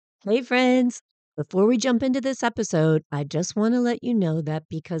Hey, friends. Before we jump into this episode, I just want to let you know that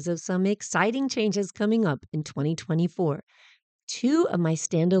because of some exciting changes coming up in 2024, two of my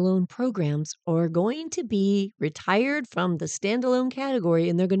standalone programs are going to be retired from the standalone category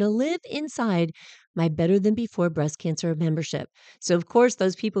and they're going to live inside my Better Than Before breast cancer membership. So, of course,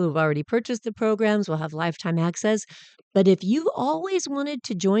 those people who've already purchased the programs will have lifetime access. But if you've always wanted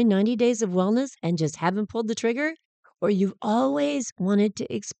to join 90 Days of Wellness and just haven't pulled the trigger, or you've always wanted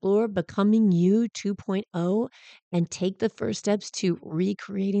to explore becoming you 2.0 and take the first steps to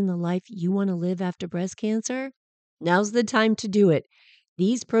recreating the life you want to live after breast cancer, now's the time to do it.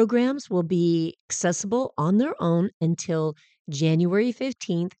 These programs will be accessible on their own until January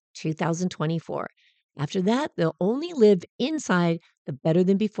 15th, 2024. After that, they'll only live inside the Better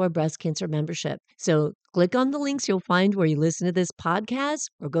Than Before breast cancer membership. So click on the links you'll find where you listen to this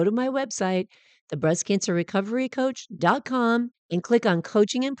podcast or go to my website, thebreastcancerrecoverycoach.com, and click on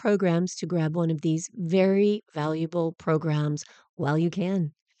coaching and programs to grab one of these very valuable programs while you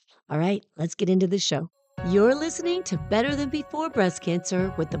can. All right, let's get into the show. You're listening to Better Than Before Breast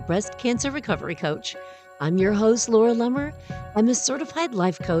Cancer with the Breast Cancer Recovery Coach. I'm your host, Laura Lummer. I'm a certified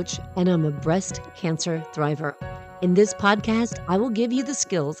life coach, and I'm a breast cancer thriver. In this podcast, I will give you the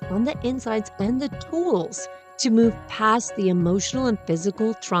skills on the insights and the tools to move past the emotional and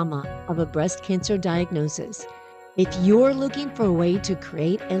physical trauma of a breast cancer diagnosis. If you're looking for a way to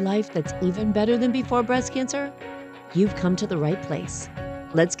create a life that's even better than before breast cancer, you've come to the right place.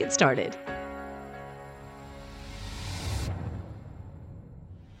 Let's get started.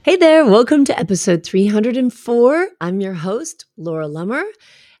 Hey there, welcome to episode 304. I'm your host, Laura Lummer,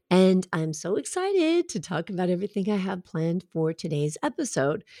 and I'm so excited to talk about everything I have planned for today's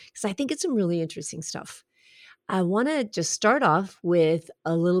episode because I think it's some really interesting stuff. I want to just start off with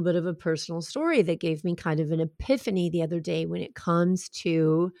a little bit of a personal story that gave me kind of an epiphany the other day when it comes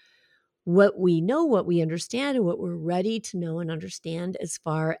to what we know, what we understand, and what we're ready to know and understand as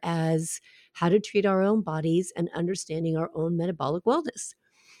far as how to treat our own bodies and understanding our own metabolic wellness.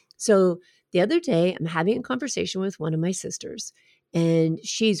 So the other day, I'm having a conversation with one of my sisters, and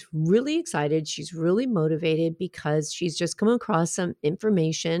she's really excited. She's really motivated because she's just come across some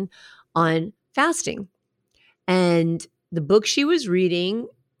information on fasting. And the book she was reading,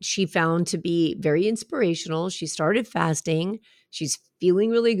 she found to be very inspirational. She started fasting. She's feeling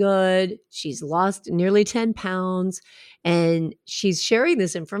really good. She's lost nearly 10 pounds. And she's sharing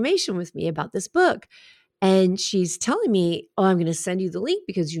this information with me about this book. And she's telling me, "Oh, I'm going to send you the link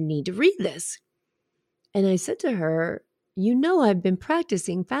because you need to read this." And I said to her, I've been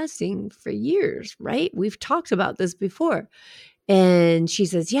practicing fasting for years, right? We've talked about this before. And she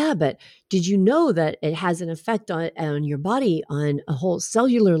says, "Yeah, but did you know that it has an effect on your body on a whole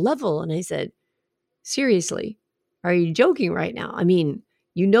cellular level?" And I said, "Seriously, are you joking right now? I mean,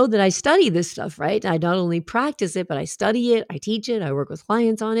 you know that I study this stuff, right? I not only practice it, but I study it, I teach it, I work with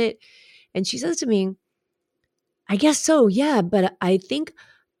clients on it." And she says to me, "I guess so, yeah, but I think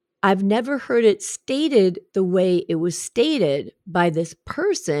I've never heard it stated the way it was stated by this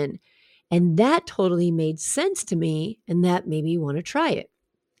person. And that totally made sense to me. And that made me want to try it."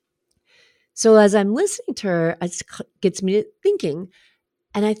 So as I'm listening to her, it gets me to thinking.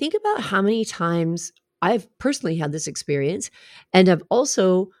 And I think about how many times I've personally had this experience. And I've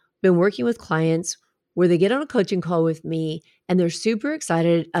also been working with clients where they get on a coaching call with me and they're super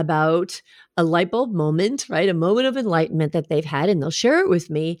excited about a light bulb moment, right? A moment of enlightenment that they've had, and they'll share it with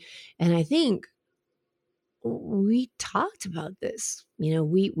me. And I think, we talked about this.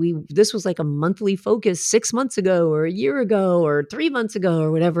 We this was like a monthly focus 6 months ago or a year ago or 3 months ago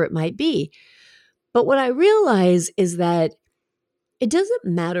or whatever it might be. But what I realize is that it doesn't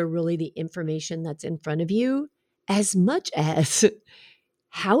matter really the information that's in front of you as much as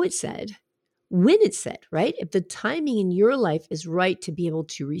how it's said, when it's said, right? If the timing in your life is right to be able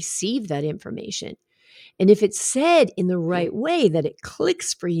to receive that information, and if it's said in the right way that it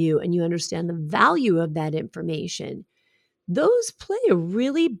clicks for you and you understand the value of that information, those play a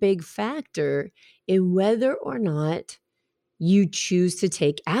really big factor in whether or not you choose to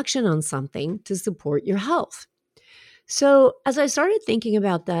take action on something to support your health. So as I started thinking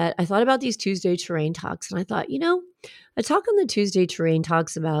about that, I thought about these Tuesday Terrain Talks, and I thought, I talk on the Tuesday Terrain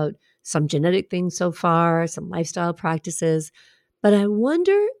Talks about some genetic things so far, some lifestyle practices, but I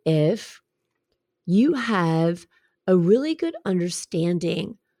wonder if you have a really good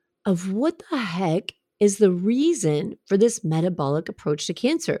understanding of what the heck is the reason for this metabolic approach to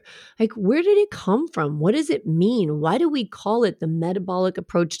cancer. Like, where did it come from? What does it mean? Why do we call it the metabolic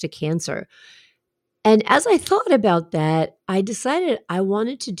approach to cancer? And as I thought about that, I decided I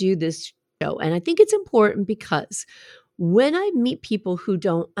wanted to do this show. And I think it's important because when I meet people who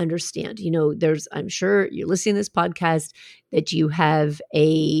don't understand, I'm sure you're listening to this podcast that you have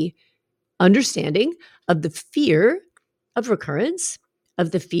a understanding of the fear of recurrence,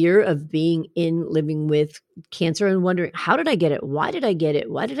 of the fear of being in living with cancer and wondering, how did I get it? Why did I get it?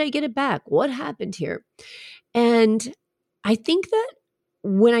 Why did I get it back? What happened here? And I think that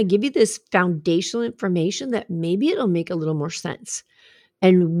when I give you this foundational information, that maybe it'll make a little more sense.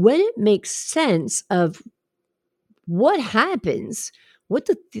 And when it makes sense of what happens, what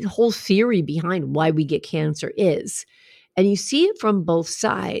the whole theory behind why we get cancer is, and you see it from both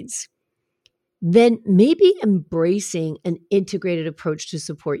sides, then maybe embracing an integrated approach to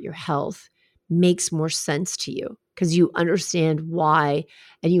support your health makes more sense to you because you understand why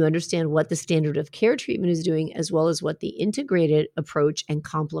and you understand what the standard of care treatment is doing, as well as what the integrated approach and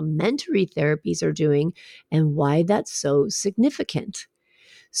complementary therapies are doing and why that's so significant.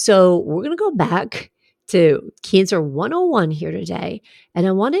 So we're going to go back to Cancer 101 here today, and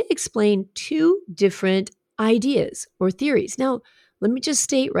I want to explain two different ideas or theories. Now, let me just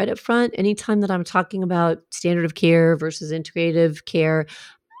state right up front, anytime that I'm talking about standard of care versus integrative care,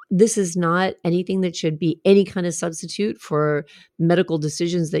 this is not anything that should be any kind of substitute for medical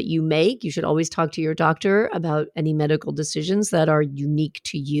decisions that you make. You should always talk to your doctor about any medical decisions that are unique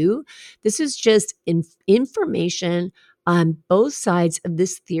to you. This is just information on both sides of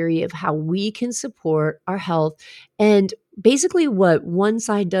this theory of how we can support our health and basically what one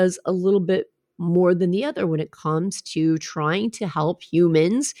side does a little bit more than the other when it comes to trying to help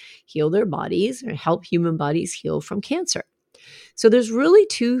humans heal their bodies or help human bodies heal from cancer. So there's really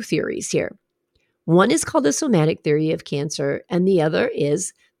two theories here. One is called the somatic theory of cancer, and the other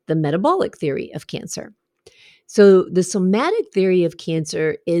is the metabolic theory of cancer. So the somatic theory of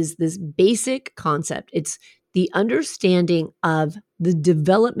cancer is this basic concept. It's the understanding of the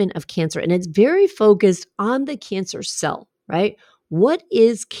development of cancer, and it's very focused on the cancer cell, right? What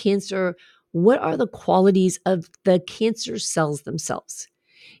is cancer? What are the qualities of the cancer cells themselves?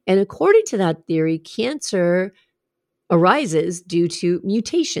 And according to that theory, cancer arises due to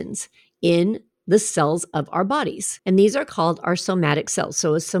mutations in the cells of our bodies. And these are called our somatic cells.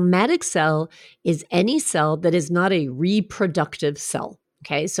 So a somatic cell is any cell that is not a reproductive cell.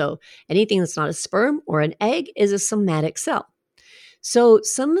 Okay, so anything that's not a sperm or an egg is a somatic cell. So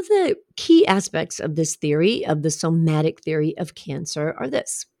some of the key aspects of this theory, of the somatic theory of cancer, are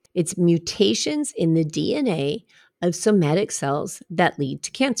this. It's mutations in the DNA of somatic cells that lead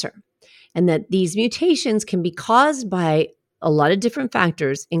to cancer. And that these mutations can be caused by a lot of different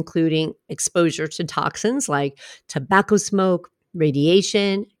factors, including exposure to toxins like tobacco smoke,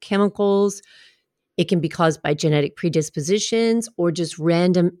 radiation, chemicals. It can be caused by genetic predispositions or just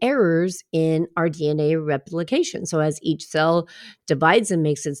random errors in our DNA replication. So as each cell divides and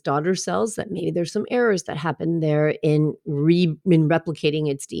makes its daughter cells, that maybe there's some errors that happen there in replicating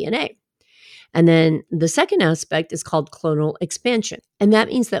its DNA. And then the second aspect is called clonal expansion. And that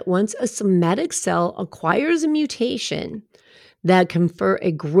means that once a somatic cell acquires a mutation that confer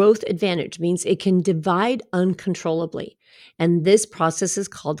a growth advantage, means it can divide uncontrollably. And this process is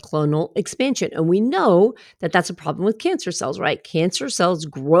called clonal expansion. And we know that that's a problem with cancer cells, right? Cancer cells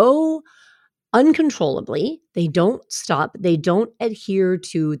grow uncontrollably. They don't stop. They don't adhere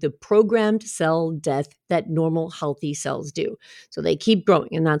to the programmed cell death that normal healthy cells do. So they keep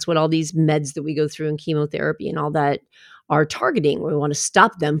growing. And that's what all these meds that we go through in chemotherapy and all that are targeting. We want to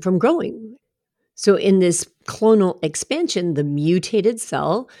stop them from growing. So in this clonal expansion, the mutated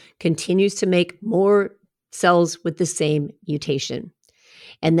cell continues to make more cells with the same mutation.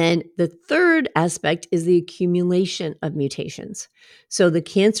 And then the third aspect is the accumulation of mutations. So the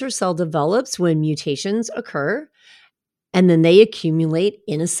cancer cell develops when mutations occur, and then they accumulate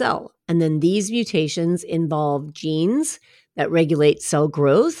in a cell. And then these mutations involve genes that regulate cell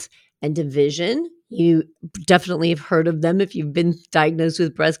growth and division. You definitely have heard of them if you've been diagnosed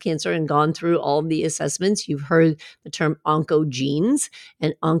with breast cancer and gone through all of the assessments. You've heard the term oncogenes,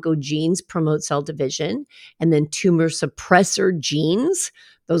 and oncogenes promote cell division. And then tumor suppressor genes,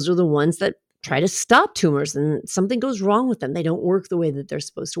 those are the ones that try to stop tumors, and something goes wrong with them. They don't work the way that they're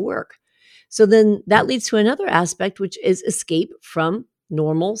supposed to work. So then that leads to another aspect, which is escape from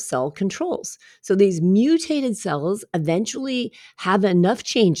normal cell controls. So these mutated cells eventually have enough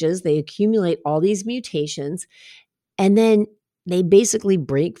changes, they accumulate all these mutations, and then they basically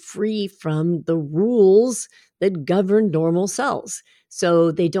break free from the rules that govern normal cells.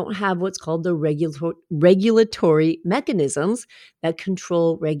 So they don't have what's called the regulatory mechanisms that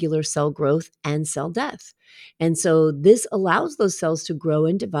control regular cell growth and cell death. And so this allows those cells to grow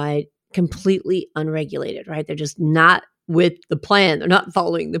and divide completely unregulated, right? They're just not with the plan. They're not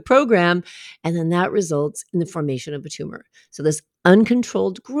following the program. And then that results in the formation of a tumor. So this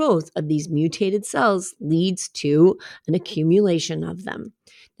uncontrolled growth of these mutated cells leads to an accumulation of them.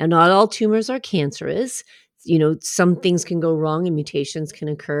 Now, not all tumors are cancerous. Some things can go wrong and mutations can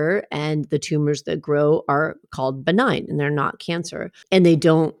occur, and the tumors that grow are called benign and they're not cancer. And they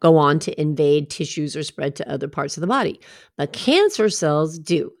don't go on to invade tissues or spread to other parts of the body. But cancer cells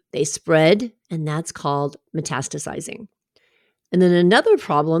do. They spread, and that's called metastasizing. And then another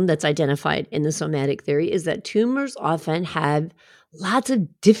problem that's identified in the somatic theory is that tumors often have lots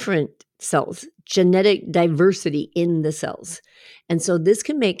of different cells, genetic diversity in the cells. And so this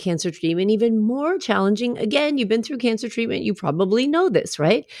can make cancer treatment even more challenging. Again, you've been through cancer treatment, you probably know this,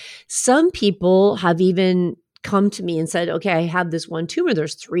 right? Some people have even come to me and said, okay, I have this one tumor.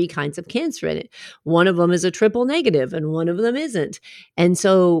 There's 3 kinds of cancer in it. One of them is a triple negative and one of them isn't. And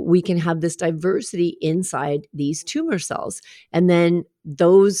so we can have this diversity inside these tumor cells. And then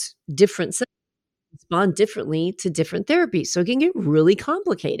those different cells respond differently to different therapies. So it can get really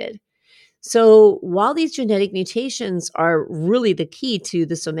complicated. So while these genetic mutations are really the key to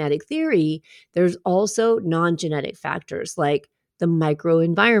the somatic theory, there's also non-genetic factors like the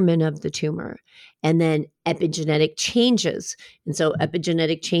microenvironment of the tumor and then epigenetic changes. And so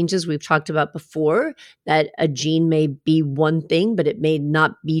epigenetic changes we've talked about before, that a gene may be one thing, but it may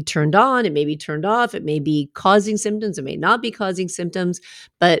not be turned on, it may be turned off, it may be causing symptoms, it may not be causing symptoms,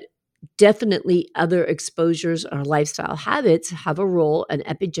 but definitely other exposures or lifestyle habits have a role, and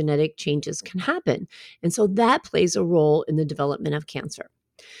epigenetic changes can happen. And so that plays a role in the development of cancer.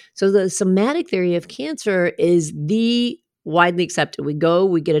 So the somatic theory of cancer is the widely accepted. We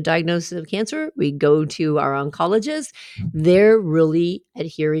get a diagnosis of cancer, we go to our oncologist. They're really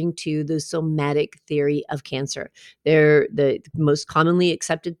adhering to the somatic theory of cancer. The most commonly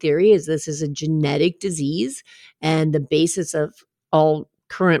accepted theory is this is a genetic disease, and the basis of all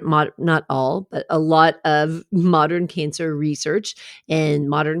current, not all, but a lot of modern cancer research and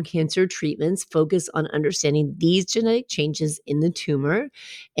modern cancer treatments focus on understanding these genetic changes in the tumor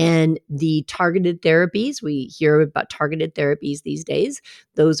and the targeted therapies. We hear about targeted therapies these days.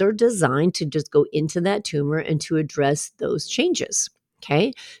 Those are designed to just go into that tumor and to address those changes.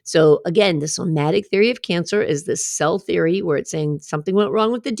 Okay. So again, the somatic theory of cancer is this cell theory where it's saying something went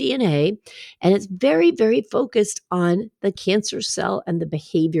wrong with the DNA. And it's very, very focused on the cancer cell and the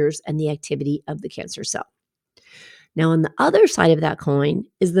behaviors and the activity of the cancer cell. Now, on the other side of that coin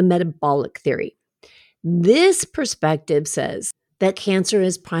is the metabolic theory. This perspective says that cancer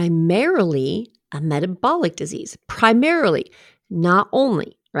is primarily a metabolic disease, primarily, not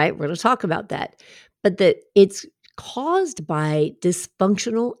only, right? We're going to talk about that, but that it's caused by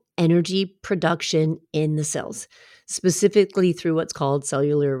dysfunctional energy production in the cells, specifically through what's called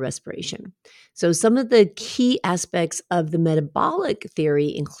cellular respiration. So some of the key aspects of the metabolic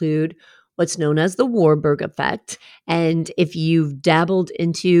theory include what's known as the Warburg effect. And if you've dabbled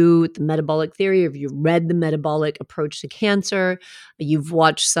into the metabolic theory, or if you've read the metabolic approach to cancer, you've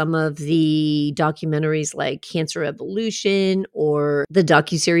watched some of the documentaries like Cancer Evolution or the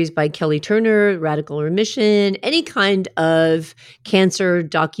docuseries by Kelly Turner, Radical Remission, any kind of cancer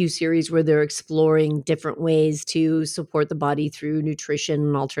docuseries where they're exploring different ways to support the body through nutrition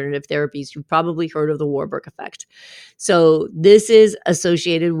and alternative therapies, you've probably heard of the Warburg effect. So this is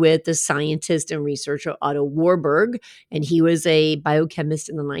associated with the scientist and researcher Otto Warburg, and he was a biochemist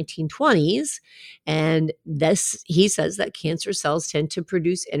in the 1920s. And he says that cancer cells tend to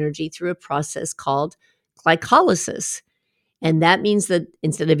produce energy through a process called glycolysis. And that means that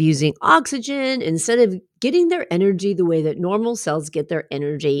instead of using oxygen, instead of getting their energy the way that normal cells get their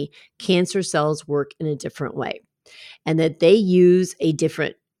energy, cancer cells work in a different way. And that they use a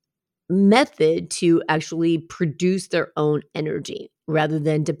different method to actually produce their own energy rather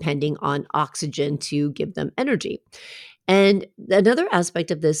than depending on oxygen to give them energy. And another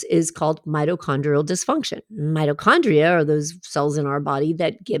aspect of this is called mitochondrial dysfunction. Mitochondria are those cells in our body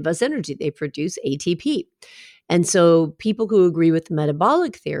that give us energy. They produce ATP. And so people who agree with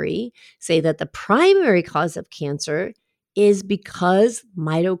metabolic theory say that the primary cause of cancer is because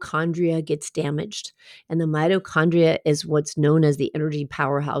mitochondria gets damaged. And the mitochondria is what's known as the energy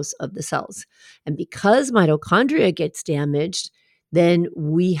powerhouse of the cells. And because mitochondria gets damaged, then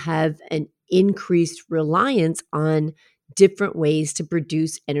we have an increased reliance on different ways to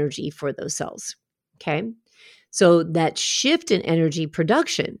produce energy for those cells. Okay. So that shift in energy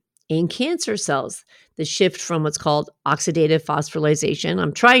production in cancer cells, the shift from what's called oxidative phosphorylation.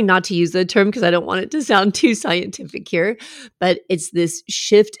 I'm trying not to use the term because I don't want it to sound too scientific here, but it's this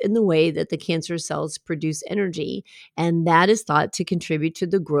shift in the way that the cancer cells produce energy. And that is thought to contribute to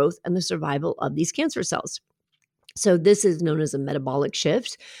the growth and the survival of these cancer cells. So this is known as a metabolic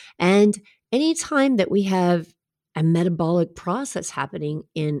shift. And anytime that we have a metabolic process happening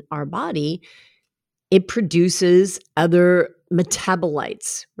in our body, it produces other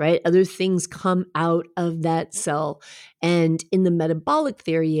metabolites, right? Other things come out of that cell. And in the metabolic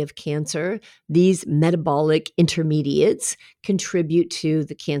theory of cancer, these metabolic intermediates contribute to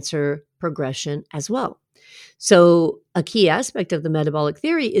the cancer progression as well. So, a key aspect of the metabolic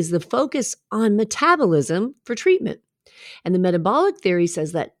theory is the focus on metabolism for treatment. And the metabolic theory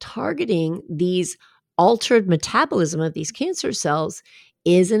says that targeting these altered metabolism of these cancer cells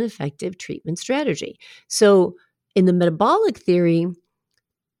is an effective treatment strategy. So, in the metabolic theory,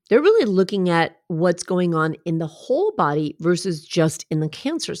 they're really looking at what's going on in the whole body versus just in the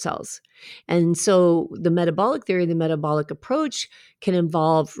cancer cells. And so, the metabolic theory, the metabolic approach can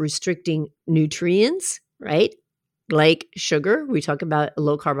involve restricting nutrients, right? Like sugar. We talk about a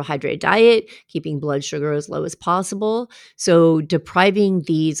low carbohydrate diet, keeping blood sugar as low as possible. So, depriving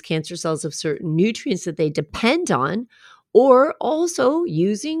these cancer cells of certain nutrients that they depend on, or also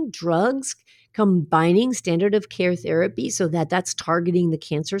using drugs, combining standard of care therapy so that that's targeting the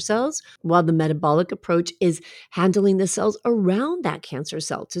cancer cells, while the metabolic approach is handling the cells around that cancer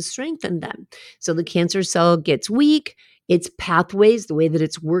cell to strengthen them. So, the cancer cell gets weak, its pathways, the way that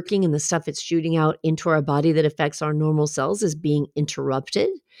it's working and the stuff it's shooting out into our body that affects our normal cells is being interrupted.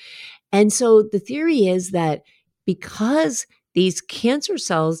 And so the theory is that because these cancer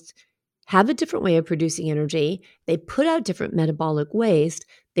cells have a different way of producing energy, they put out different metabolic waste,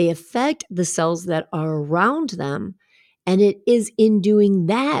 they affect the cells that are around them. And it is in doing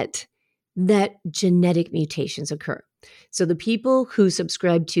that that genetic mutations occur. So the people who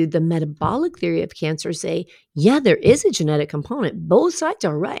subscribe to the metabolic theory of cancer say, yeah, there is a genetic component. Both sides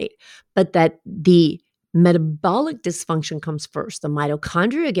are right, but that the metabolic dysfunction comes first. The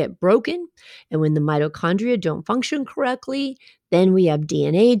mitochondria get broken, and when the mitochondria don't function correctly, then we have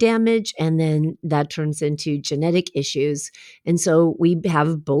DNA damage, and then that turns into genetic issues. And so we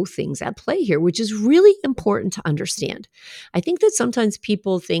have both things at play here, which is really important to understand. I think that sometimes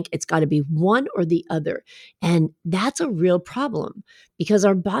people think it's got to be one or the other, and that's a real problem because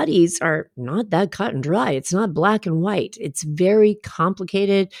our bodies are not that cut and dry. It's not black and white. It's very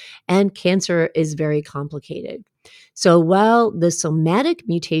complicated, and cancer is very complicated. So while the somatic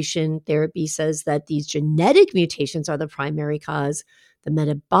mutation therapy says that these genetic mutations are the primary cause, the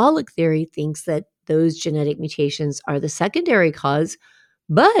metabolic theory thinks that those genetic mutations are the secondary cause,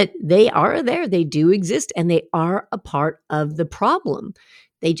 but they are there. They do exist and they are a part of the problem.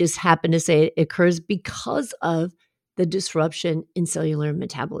 They just happen to say it occurs because of the disruption in cellular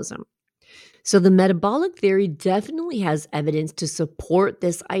metabolism. So the metabolic theory definitely has evidence to support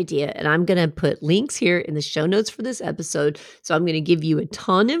this idea. And I'm going to put links here in the show notes for this episode. So I'm going to give you a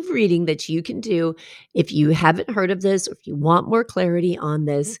ton of reading that you can do if you haven't heard of this, or if you want more clarity on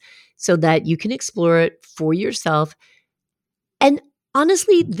this, so that you can explore it for yourself. And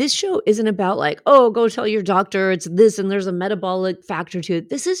honestly, this show isn't about like, oh, go tell your doctor it's this and there's a metabolic factor to it.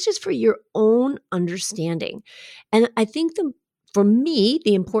 This is just for your own understanding. And I think for me,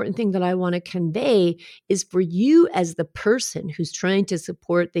 the important thing that I want to convey is for you as the person who's trying to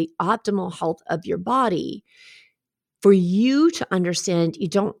support the optimal health of your body, for you to understand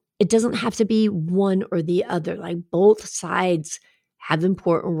it doesn't have to be one or the other. Like both sides have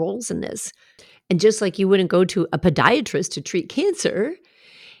important roles in this. And just like you wouldn't go to a podiatrist to treat cancer,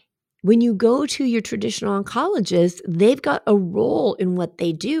 when you go to your traditional oncologist, they've got a role in what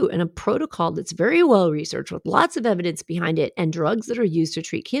they do and a protocol that's very well researched with lots of evidence behind it and drugs that are used to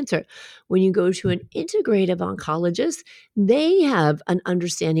treat cancer. When you go to an integrative oncologist, they have an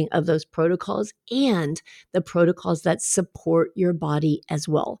understanding of those protocols and the protocols that support your body as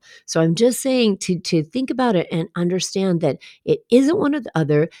well. So I'm just saying to think about it and understand that it isn't one or the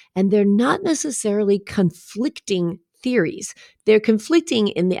other, and they're not necessarily conflicting theories. They're conflicting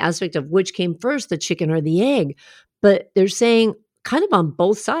in the aspect of which came first, the chicken or the egg, but they're saying kind of on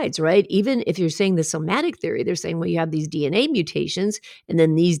both sides, right? Even if you're saying the somatic theory, they're saying, well, you have these DNA mutations, and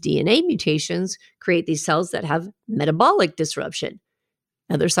then these DNA mutations create these cells that have metabolic disruption.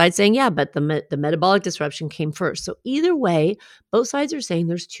 Other side saying, yeah, but the metabolic disruption came first. So either way, both sides are saying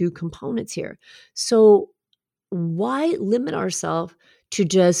there's two components here. So why limit ourselves to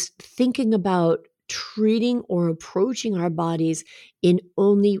just thinking about treating or approaching our bodies in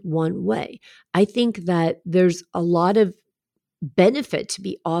only one way? I think that there's a lot of benefit to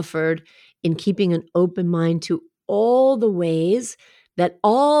be offered in keeping an open mind to all the ways that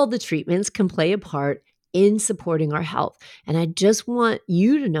all the treatments can play a part in supporting our health. And I just want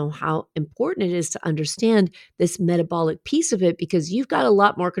you to know how important it is to understand this metabolic piece of it, because you've got a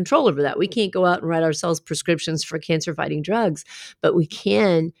lot more control over that. We can't go out and write ourselves prescriptions for cancer-fighting drugs, but we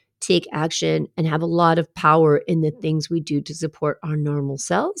can take action and have a lot of power in the things we do to support our normal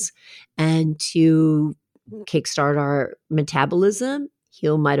cells and to kickstart our metabolism,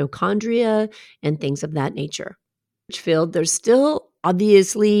 heal mitochondria, and things of that nature. Field, there's still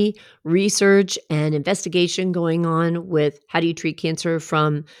obviously research and investigation going on with how do you treat cancer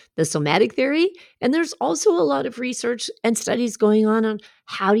from the somatic theory. And there's also a lot of research and studies going on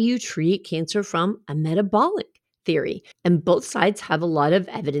how do you treat cancer from a metabolic theory. And both sides have a lot of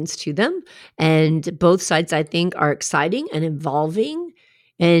evidence to them. And both sides, I think, are exciting and evolving.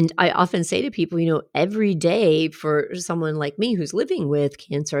 And I often say to people, every day for someone like me who's living with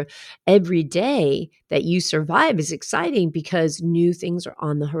cancer, every day that you survive is exciting because new things are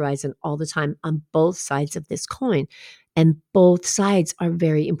on the horizon all the time on both sides of this coin. And both sides are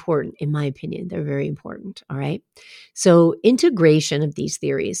very important, in my opinion. They're very important. All right. So, integration of these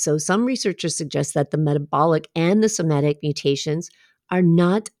theories. So, some researchers suggest that the metabolic and the somatic mutations are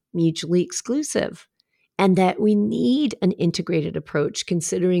not mutually exclusive, and that we need an integrated approach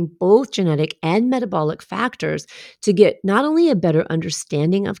considering both genetic and metabolic factors to get not only a better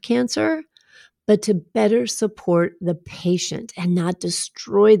understanding of cancer, but to better support the patient and not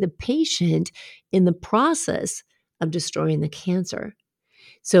destroy the patient in the process of destroying the cancer.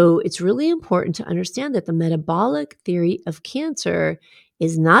 So it's really important to understand that the metabolic theory of cancer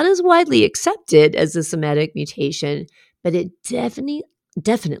is not as widely accepted as the somatic mutation, but it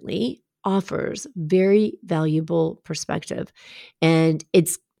definitely offers very valuable perspective. And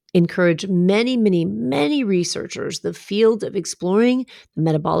it's encouraged many, many, many researchers. The field of exploring the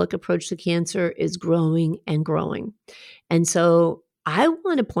metabolic approach to cancer is growing and growing. And so I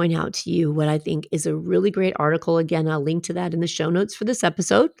want to point out to you what I think is a really great article. Again, I'll link to that in the show notes for this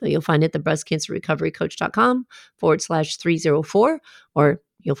episode. You'll find it at thebreastcancerrecoverycoach.com/304, or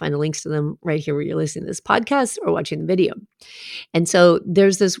you'll find the links to them right here where you're listening to this podcast or watching the video. And so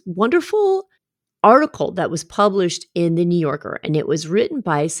there's this wonderful article that was published in the New Yorker, and it was written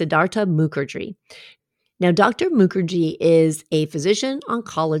by Siddhartha Mukherjee. Now, Dr. Mukherjee is a physician,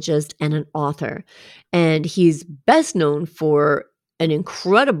 oncologist, and an author, and he's best known for an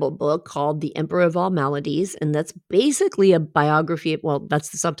incredible book called The Emperor of All Maladies, and that's basically a biography that's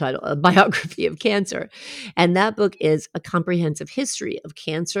the subtitle, a biography of cancer. And that book is a comprehensive history of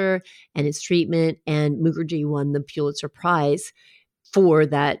cancer and its treatment, and Mukherjee won the Pulitzer Prize for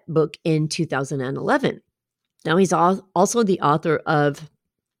that book in 2011. Now, he's also the author of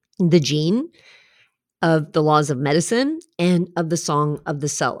The Gene, of The Laws of Medicine, and of The Song of the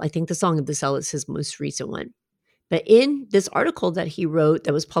Cell. I think The Song of the Cell is his most recent one. But in this article that he wrote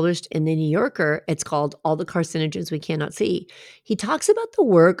that was published in the New Yorker, it's called All the Carcinogens We Cannot See. He talks about the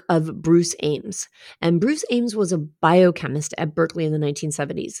work of Bruce Ames. And Bruce Ames was a biochemist at Berkeley in the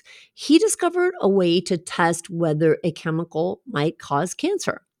 1970s. He discovered a way to test whether a chemical might cause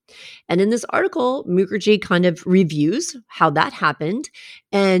cancer. And in this article, Mukherjee kind of reviews how that happened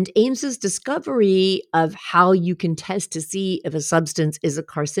and Ames's discovery of how you can test to see if a substance is a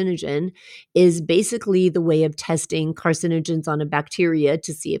carcinogen is basically the way of testing carcinogens on a bacteria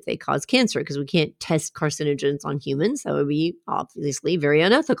to see if they cause cancer, because we can't test carcinogens on humans. That would be obviously very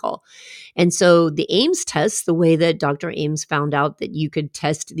unethical. And so the Ames test, the way that Dr. Ames found out that you could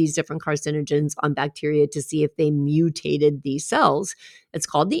test these different carcinogens on bacteria to see if they mutated these cells, it's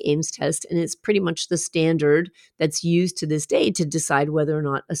called the Ames test, and it's pretty much the standard that's used to this day to decide whether or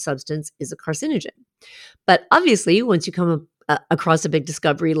not a substance is a carcinogen. But obviously, once you come across a big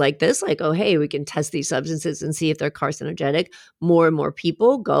discovery like this, like, oh, hey, we can test these substances and see if they're carcinogenic, more and more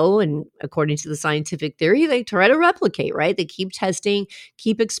people go, and according to the scientific theory, they try to replicate, right? They keep testing,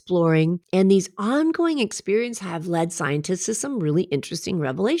 keep exploring, and these ongoing experiences have led scientists to some really interesting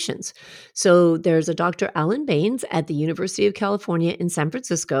revelations. So there's a Dr. Alan Baines at the University of California in San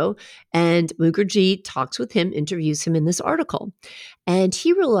Francisco, and Mukherjee talks with him, interviews him in this article. And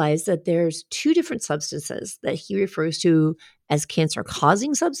he realized that there's two different substances that he refers to as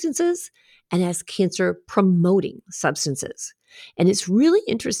cancer-causing substances and as cancer-promoting substances. And it's really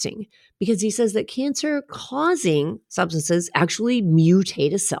interesting because he says that cancer-causing substances actually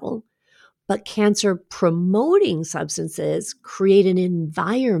mutate a cell, but cancer-promoting substances create an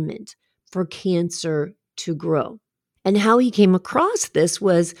environment for cancer to grow. And how he came across this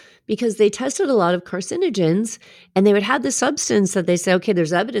was because they tested a lot of carcinogens and they would have the substance that they say, okay,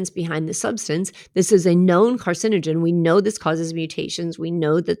 there's evidence behind the substance. This is a known carcinogen. We know this causes mutations. We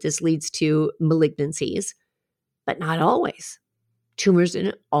know that this leads to malignancies, but not always. Tumors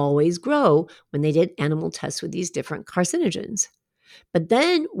didn't always grow when they did animal tests with these different carcinogens. But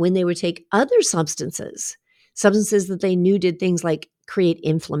then when they would take other substances, substances that they knew did things like create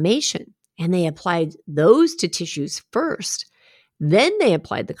inflammation, and they applied those to tissues first, then they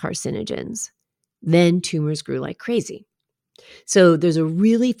applied the carcinogens, then tumors grew like crazy. So there's a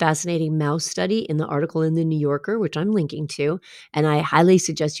really fascinating mouse study in the article in the New Yorker, which I'm linking to, and I highly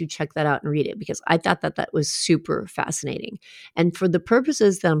suggest you check that out and read it because I thought that that was super fascinating. And for the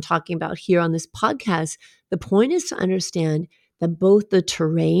purposes that I'm talking about here on this podcast, the point is to understand that both the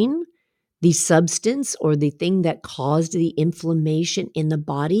terrain, the substance or the thing that caused the inflammation in the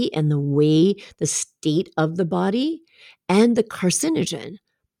body and the way, the state of the body, and the carcinogen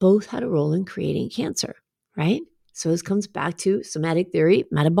both had a role in creating cancer, right? So this comes back to somatic theory,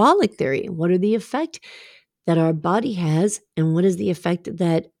 metabolic theory. What are the effect that our body has, and what is the effect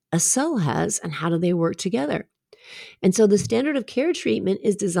that a cell has, and how do they work together? And so the standard of care treatment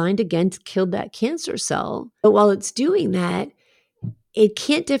is designed again to kill that cancer cell. But while it's doing that, it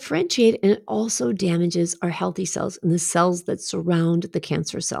can't differentiate, and it also damages our healthy cells and the cells that surround the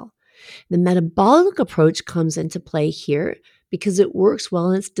cancer cell. The metabolic approach comes into play here because it works well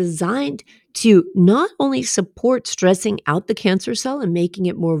and it's designed to not only support stressing out the cancer cell and making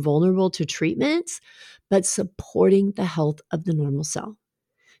it more vulnerable to treatments, but supporting the health of the normal cell.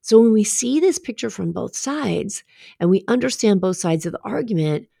 So when we see this picture from both sides and we understand both sides of the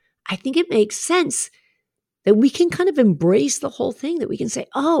argument, I think it makes sense that we can kind of embrace the whole thing, that we can say,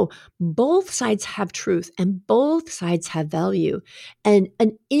 oh, both sides have truth and both sides have value. And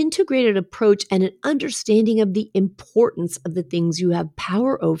an integrated approach and an understanding of the importance of the things you have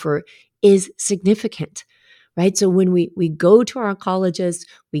power over is significant, right? So when we go to our oncologists,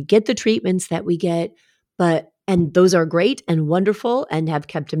 we get the treatments that we get, and those are great and wonderful and have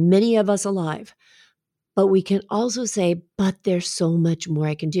kept many of us alive. But we can also say, but there's so much more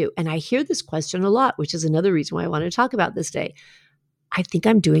I can do. And I hear this question a lot, which is another reason why I want to talk about this today. I think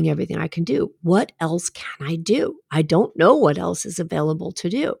I'm doing everything I can do. What else can I do? I don't know what else is available to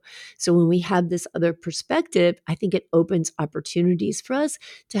do. So when we have this other perspective, I think it opens opportunities for us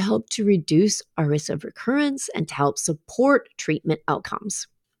to help to reduce our risk of recurrence and to help support treatment outcomes.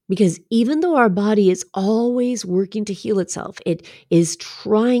 Because even though our body is always working to heal itself, it is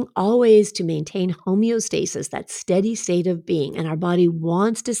trying always to maintain homeostasis, that steady state of being, and our body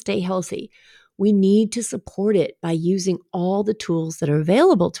wants to stay healthy, we need to support it by using all the tools that are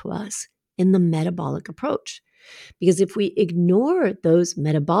available to us in the metabolic approach. Because if we ignore those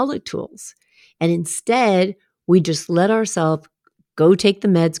metabolic tools and instead we just let ourselves go take the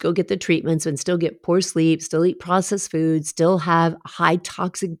meds, go get the treatments, and still get poor sleep, still eat processed foods, still have high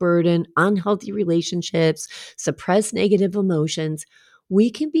toxic burden, unhealthy relationships, suppress negative emotions, we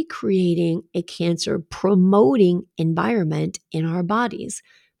can be creating a cancer promoting environment in our bodies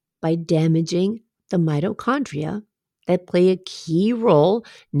by damaging the mitochondria that play a key role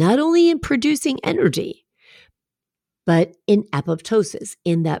not only in producing energy, but in apoptosis,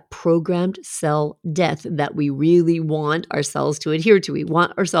 in that programmed cell death that we really want our cells to adhere to. We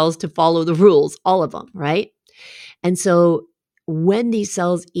want our cells to follow the rules, all of them, right? And so when these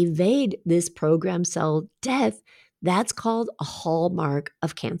cells evade this programmed cell death, that's called a hallmark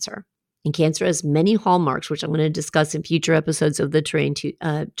of cancer. And cancer has many hallmarks, which I'm going to discuss in future episodes of the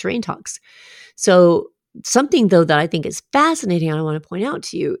Terrain Talks. So something, though, that I think is fascinating and I want to point out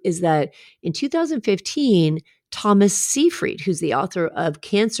to you is that in 2015, Thomas Seyfried, who's the author of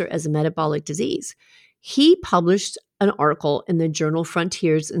Cancer as a Metabolic Disease, he published an article in the journal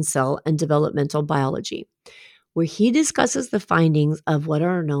Frontiers in Cell and Developmental Biology, where he discusses the findings of what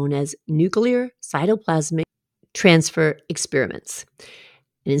are known as nuclear cytoplasmic transfer experiments.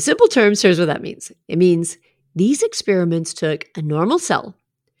 And in simple terms, here's what that means. It means these experiments took a normal cell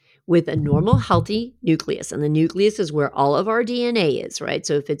with a normal healthy nucleus. And the nucleus is where all of our DNA is, right?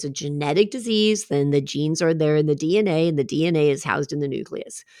 So if it's a genetic disease, then the genes are there in the DNA and the DNA is housed in the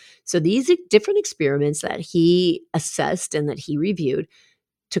nucleus. So these different experiments that he assessed and that he reviewed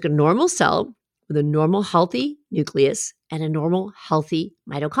took a normal cell with a normal healthy nucleus and a normal healthy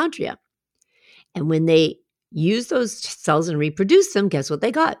mitochondria. And when they used those cells and reproduced them, guess what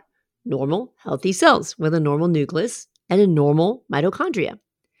they got? Normal healthy cells with a normal nucleus and a normal mitochondria.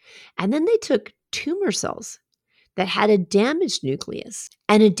 And then they took tumor cells that had a damaged nucleus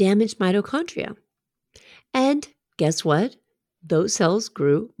and a damaged mitochondria. And guess what? Those cells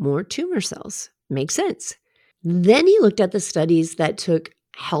grew more tumor cells. Makes sense. Then he looked at the studies that took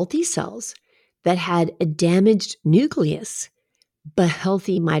healthy cells that had a damaged nucleus but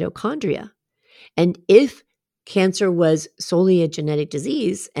healthy mitochondria. And if cancer was solely a genetic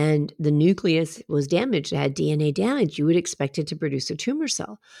disease and the nucleus was damaged, it had DNA damage, you would expect it to produce a tumor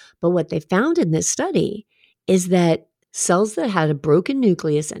cell. But what they found in this study is that cells that had a broken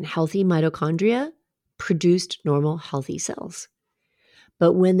nucleus and healthy mitochondria produced normal, healthy cells.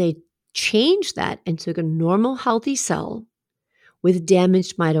 But when they changed that and took a normal, healthy cell with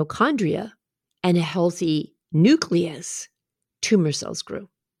damaged mitochondria and a healthy nucleus, tumor cells grew.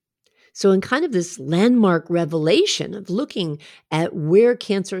 So, in kind of this landmark revelation of looking at where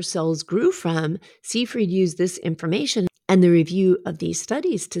cancer cells grew from, Seyfried used this information and the review of these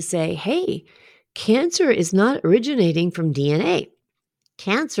studies to say, hey, cancer is not originating from DNA.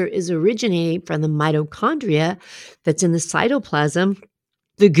 Cancer is originating from the mitochondria that's in the cytoplasm,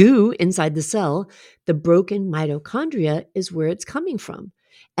 the goo inside the cell. The broken mitochondria is where it's coming from.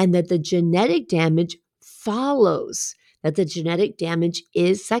 And that the genetic damage follows, that the genetic damage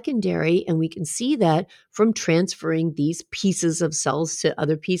is secondary. And we can see that from transferring these pieces of cells to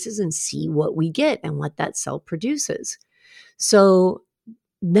other pieces and see what we get and what that cell produces. So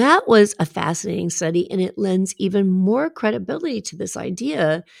that was a fascinating study, and it lends even more credibility to this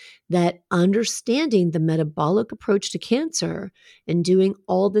idea that understanding the metabolic approach to cancer and doing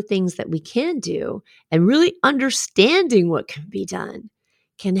all the things that we can do and really understanding what can be done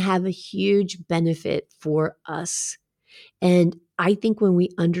can have a huge benefit for us. And I think when we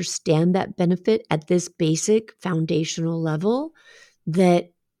understand that benefit at this basic foundational level,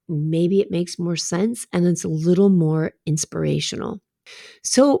 that maybe it makes more sense and it's a little more inspirational.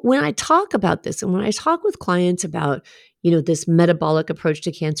 So when I talk about this and when I talk with clients about, this metabolic approach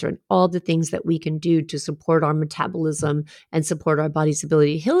to cancer and all the things that we can do to support our metabolism and support our body's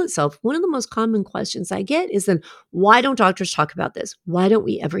ability to heal itself, one of the most common questions I get is then, why don't doctors talk about this? Why don't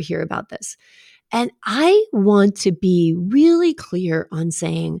we ever hear about this? And I want to be really clear on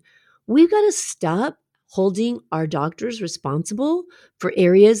saying, we've got to stop holding our doctors responsible for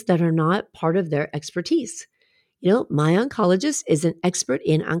areas that are not part of their expertise. My oncologist is an expert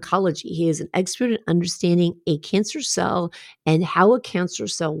in oncology. He is an expert in understanding a cancer cell and how a cancer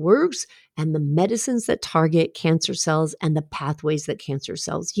cell works and the medicines that target cancer cells and the pathways that cancer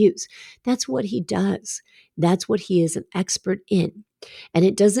cells use. That's what he does. That's what he is an expert in. And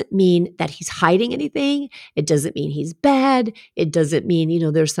it doesn't mean that he's hiding anything. It doesn't mean he's bad. It doesn't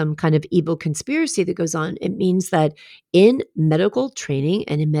mean, there's some kind of evil conspiracy that goes on. It means that in medical training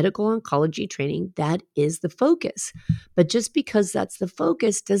and in medical oncology training, that is the focus. But just because that's the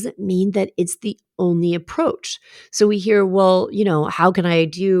focus doesn't mean that it's the only approach. So we hear, well, how can I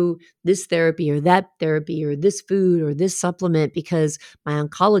do this therapy or this food or this supplement because my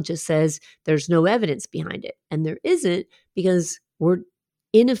oncologist says there's no evidence behind it. And there isn't, because we're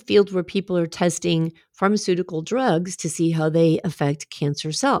in a field where people are testing pharmaceutical drugs to see how they affect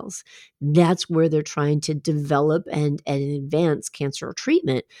cancer cells. That's where they're trying to develop and advance cancer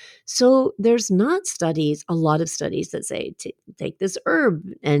treatment. So there's not a lot of studies that say, take this herb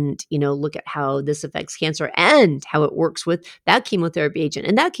and, look at how this affects cancer and how it works with that chemotherapy agent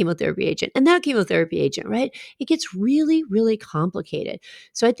and that chemotherapy agent and that chemotherapy agent, right? It gets really, really complicated.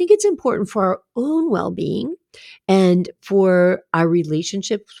 So I think it's important for our own well-being and for our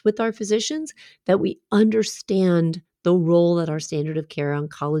relationships with our physicians that we understand the role that our standard of care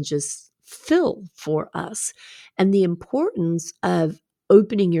oncologists fill for us and the importance of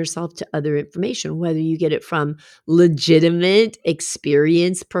opening yourself to other information, whether you get it from legitimate,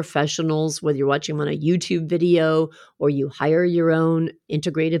 experienced professionals, whether you're watching them on a YouTube video or you hire your own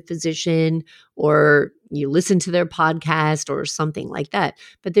integrative physician or you listen to their podcast or something like that,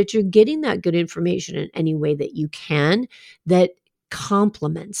 but that you're getting that good information in any way that you can that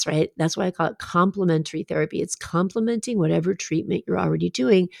complements, right? That's why I call it complementary therapy. It's complementing whatever treatment you're already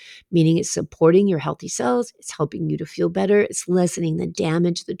doing, meaning it's supporting your healthy cells, it's helping you to feel better, it's lessening the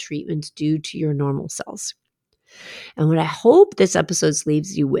damage the treatments do to your normal cells. And what I hope this episode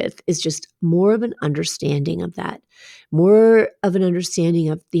leaves you with is just more of an understanding of that, more of an understanding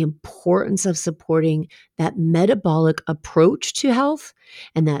of the importance of supporting that metabolic approach to health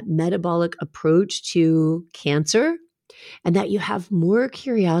and that metabolic approach to cancer, and that you have more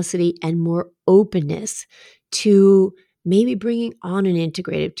curiosity and more openness to maybe bringing on an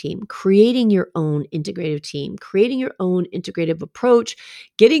integrative team, creating your own integrative team, creating your own integrative approach,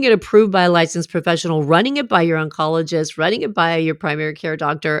 getting it approved by a licensed professional, running it by your oncologist, running it by your primary care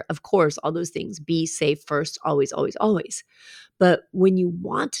doctor. Of course, all those things. Be safe first, always, always, always. But when you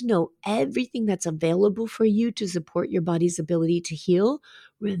want to know everything that's available for you to support your body's ability to heal,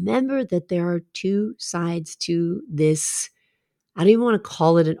 remember that there are two sides to this. I don't even want to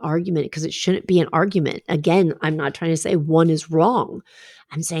call it an argument because it shouldn't be an argument. Again, I'm not trying to say one is wrong.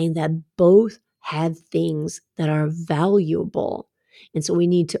 I'm saying that both have things that are valuable. And so we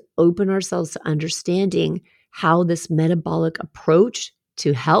need to open ourselves to understanding how this metabolic approach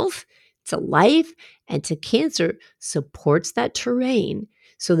to health, to life, and to cancer supports that terrain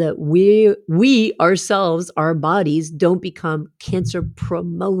so that we ourselves, our bodies, don't become cancer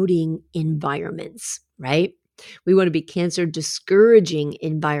promoting environments, right? We want to be cancer discouraging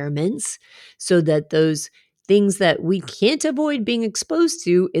environments so that those things that we can't avoid being exposed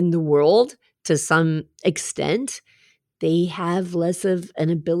to in the world to some extent, they have less of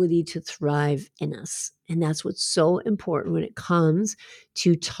an ability to thrive in us. And that's what's so important when it comes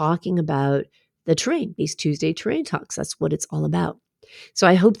to talking about the terrain, these Tuesday terrain talks. That's what it's all about. So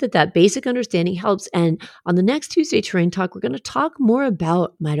I hope that that basic understanding helps. And on the next Tuesday Terrain Talk, we're going to talk more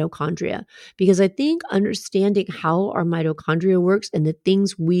about mitochondria, because I think understanding how our mitochondria works and the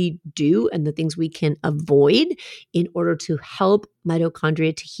things we do and the things we can avoid in order to help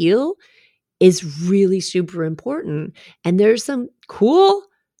mitochondria to heal is really super important. And there's some cool,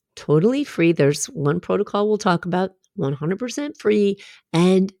 totally free, there's one protocol we'll talk about, 100% free,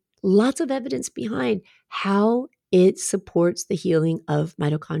 and lots of evidence behind how it supports the healing of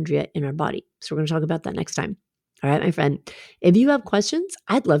mitochondria in our body. So we're going to talk about that next time. All right, my friend. If you have questions,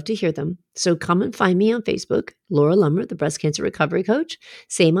 I'd love to hear them. So come and find me on Facebook, Laura Lummer, the Breast Cancer Recovery Coach.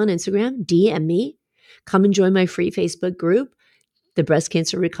 Same on Instagram, DM me. Come and join my free Facebook group, the Breast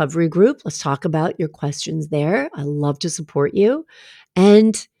Cancer Recovery Group. Let's talk about your questions there. I love to support you.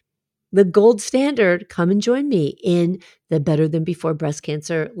 And the gold standard, come and join me in the Better Than Before Breast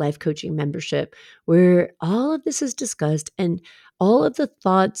Cancer Life Coaching membership, where all of this is discussed and all of the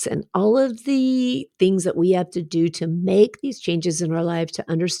thoughts and all of the things that we have to do to make these changes in our lives, to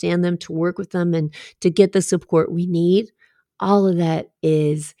understand them, to work with them, and to get the support we need. All of that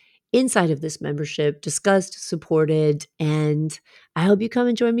is inside of this membership, discussed, supported, and I hope you come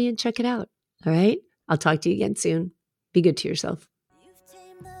and join me and check it out. All right? I'll talk to you again soon. Be good to yourself.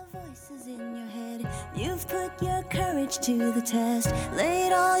 You've put your courage to the test,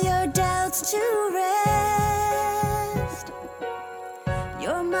 laid all your doubts to rest.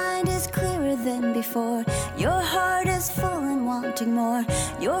 Your mind is clearer than before, your heart is full and wanting more,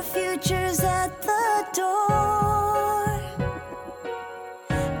 your future's at the door.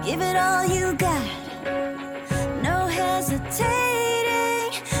 Give it all you got, no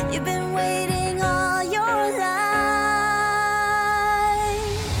hesitating, you've been waiting all your life.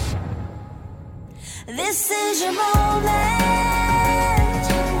 This is your moment.